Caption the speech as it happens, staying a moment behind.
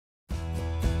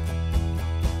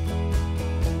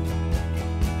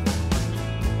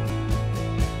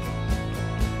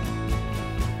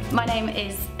My name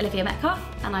is Olivia Metcalfe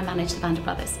and I manage the Band of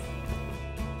Brothers.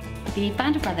 The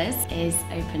Band of Brothers is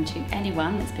open to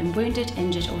anyone that's been wounded,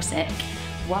 injured or sick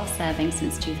while serving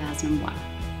since 2001.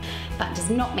 That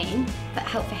does not mean that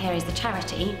Help for Heroes, the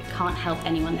charity, can't help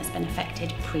anyone that's been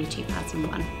affected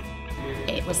pre-2001.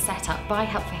 It was set up by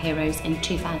Help for Heroes in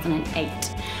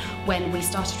 2008 when we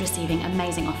started receiving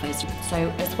amazing offers.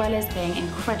 So as well as being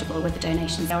incredible with the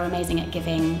donations, they are amazing at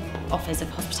giving offers of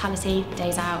hospitality,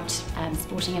 days out,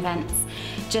 sporting events,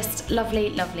 just lovely,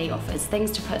 lovely offers,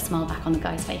 things to put a smile back on the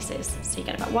guys' faces. So you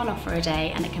get about one offer a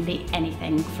day and it can be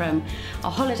anything from a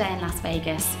holiday in Las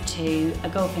Vegas to a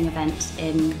golfing event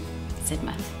in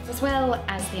Sidmouth. As well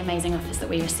as the amazing offers that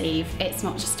we receive, it's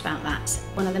not just about that.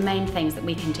 One of the main things that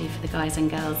we can do for the guys and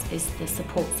girls is the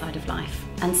support side of life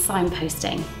and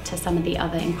signposting to some of the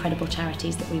other incredible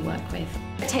charities that we work with.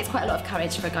 It takes quite a lot of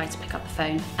courage for a guy to pick up the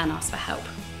phone and ask for help,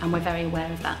 and we're very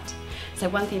aware of that. So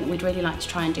one thing that we'd really like to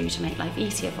try and do to make life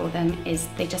easier for them is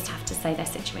they just have to say their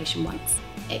situation once.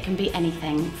 It can be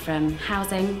anything from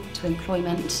housing to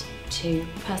employment to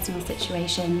personal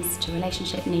situations to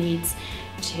relationship needs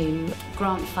to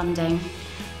grant funding,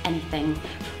 anything.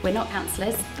 We're not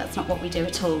counsellors, that's not what we do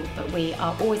at all, but we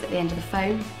are always at the end of the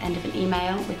phone, end of an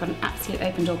email. We've got an absolute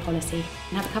open door policy. You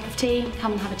can have a cup of tea,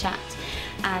 come and have a chat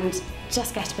and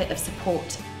just get a bit of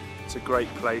support. It's a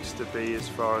great place to be as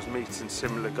far as meeting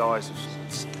similar guys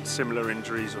with similar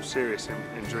injuries or serious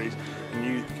injuries, and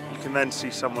you can then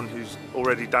see someone who's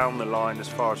already down the line as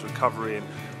far as recovery and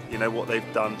you know what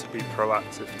they've done to be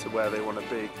proactive to where they want to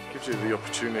be. It gives you the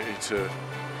opportunity to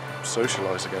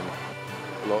socialise again.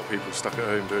 A lot of people stuck at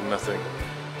home doing nothing,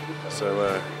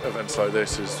 so events like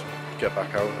this is get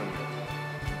back out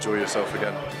and enjoy yourself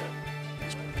again.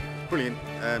 It's brilliant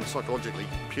psychologically,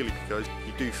 purely because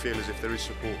you do feel as if there is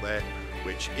support there,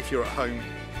 which if you're at home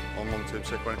on long-term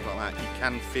sick or anything like that, you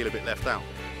can feel a bit left out.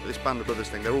 But this Band of Brothers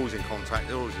thing, they're always in contact,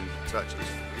 they're always in touch,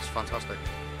 it's fantastic.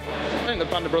 I think the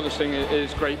Band of Brothers thing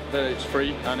is great that it's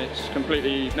free and it's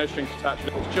completely no strings attached.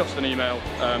 It's just an email,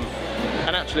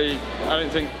 and actually I don't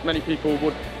think many people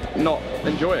would not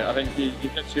enjoy it. I think you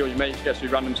get to see all your mates, you get to see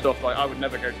random stuff. Like I would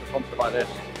never go to a concert like this,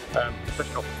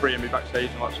 especially not for free and be backstage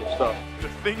and all that sort of stuff. The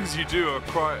things you do are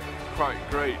quite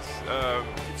great.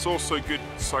 It's also good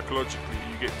psychologically.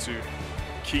 You get to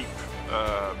keep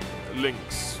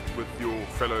links with your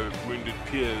fellow wounded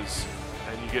peers,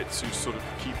 and you get to sort of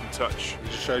keep in touch. It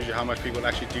just shows you how much people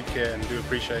actually do care and do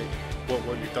appreciate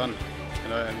what you've done, you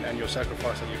know, and your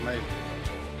sacrifice that you've made.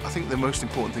 I think the most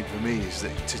important thing for me is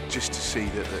that just to see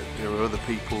that there are other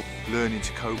people learning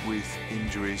to cope with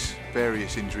injuries,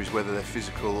 various injuries, whether they're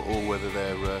physical or whether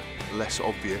they're less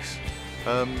obvious.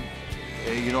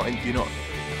 You're not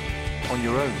on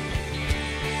your own.